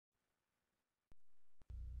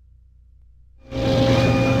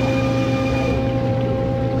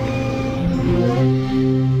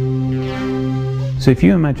So if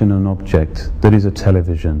you imagine an object that is a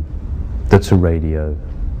television, that's a radio,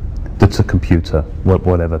 that's a computer,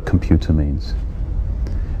 whatever computer means.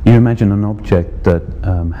 You imagine an object that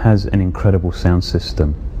has an incredible sound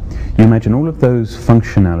system. You imagine all of those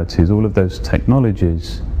functionalities, all of those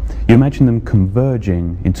technologies, you imagine them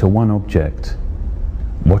converging into one object.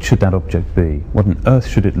 What should that object be? What on earth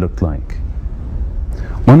should it look like?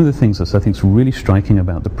 One of the things that I think is really striking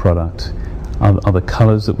about the product are the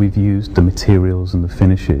colours that we've used, the materials and the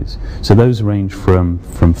finishes. So those range from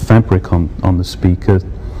fabric on the speaker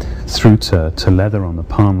through to leather on the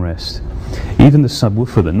palm rest. Even the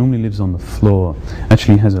subwoofer that normally lives on the floor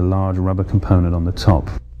actually has a large rubber component on the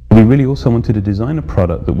top. We really also wanted to design a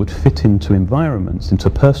product that would fit into environments,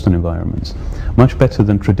 into personal environments, much better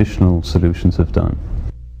than traditional solutions have done.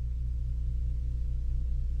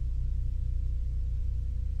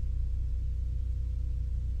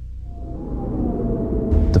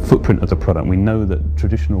 The footprint of the product. We know that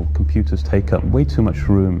traditional computers take up way too much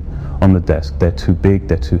room on the desk. They're too big,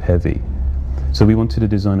 they're too heavy. So we wanted to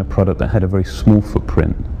design a product that had a very small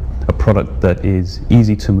footprint, a product that is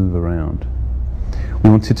easy to move around. We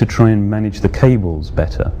wanted to try and manage the cables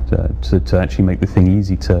better, to actually make the thing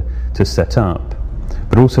easy to set up,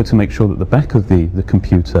 but also to make sure that the back of the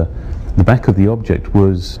computer, the back of the object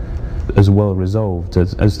was as well resolved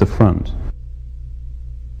as the front.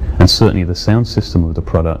 And certainly the sound system of the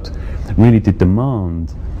product really did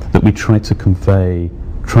demand that we try to convey,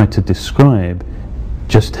 try to describe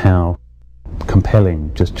just how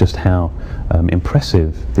compelling, just how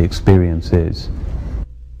impressive the experience is.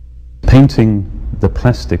 Painting the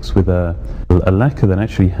plastics with a lacquer that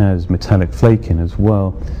actually has metallic flaking as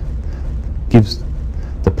well gives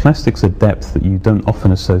the plastics a depth that you don't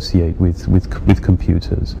often associate with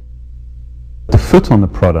computers. The foot on the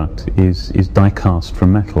product is die cast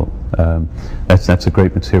from metal. That's a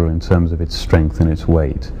great material in terms of its strength and its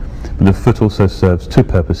weight. But the foot also serves two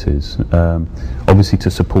purposes. Obviously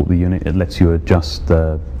to support the unit, it lets you adjust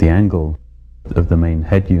the angle of the main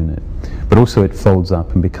head unit, but also it folds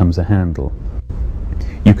up and becomes a handle.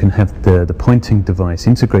 You can have the pointing device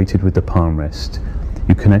integrated with the palm rest.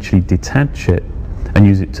 You can actually detach it and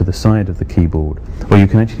use it to the side of the keyboard, or you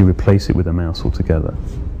can actually replace it with a mouse altogether.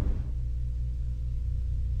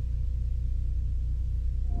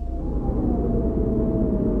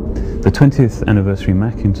 The 20th anniversary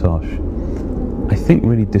Macintosh, I think,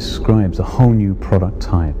 really describes a whole new product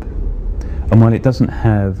type. And while it doesn't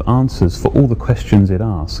have answers for all the questions it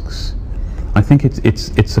asks, I think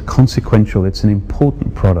it's a consequential, it's an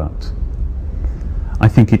important product. I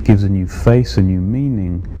think it gives a new face, a new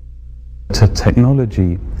meaning to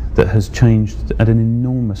technology that has changed at an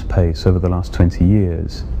enormous pace over the last 20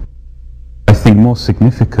 years. I think more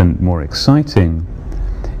significant, more exciting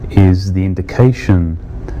is the indication,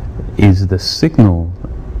 is the signal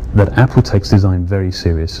that Apple takes design very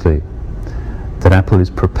seriously, that Apple is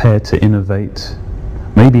prepared to innovate,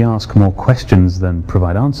 maybe ask more questions than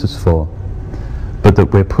provide answers for, but that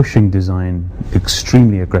we're pushing design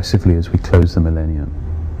extremely aggressively as we close the millennium.